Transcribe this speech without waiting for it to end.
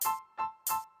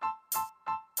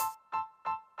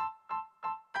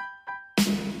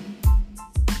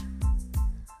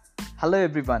Hello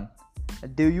everyone.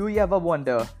 Do you ever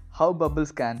wonder how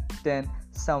bubbles can turn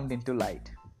sound into light?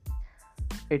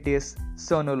 It is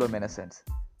sonoluminescence,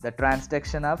 the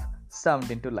transduction of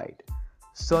sound into light.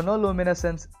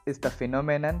 Sonoluminescence is the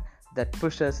phenomenon that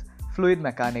pushes fluid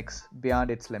mechanics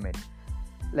beyond its limit.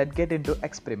 Let's get into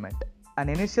experiment. An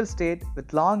initial state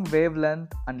with long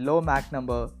wavelength and low Mach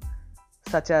number,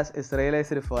 such as is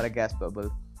realized for a gas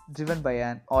bubble, driven by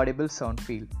an audible sound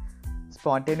field,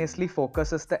 spontaneously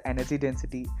focuses the energy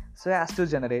density so as to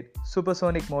generate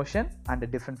supersonic motion and a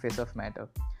different phase of matter,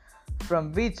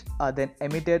 from which are then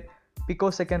emitted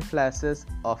picosecond flashes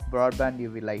of broadband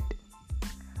UV light.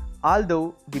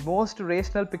 Although the most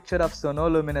rational picture of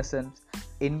sonoluminescence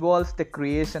involves the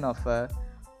creation of a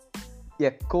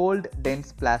cold,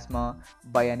 dense plasma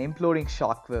by an imploding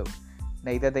shock wave,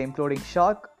 neither the imploding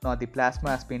shock nor the plasma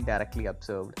has been directly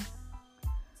observed.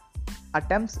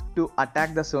 Attempts to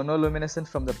attack the sonoluminescence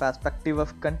from the perspective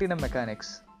of continuum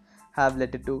mechanics have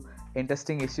led to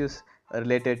interesting issues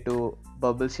related to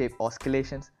bubble shape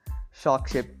oscillations, shock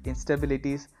shape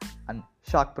instabilities, and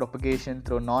shock propagation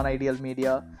through non-ideal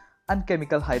media and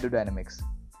chemical hydrodynamics.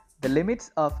 The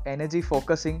limits of energy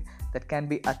focusing that can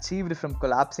be achieved from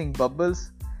collapsing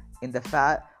bubbles in the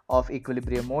face of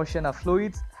equilibrium motion of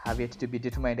fluids have yet to be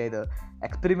determined either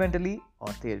experimentally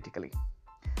or theoretically.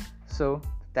 So,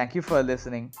 thank you for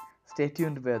listening. Stay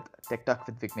tuned with Tech Talk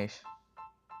with Vignesh.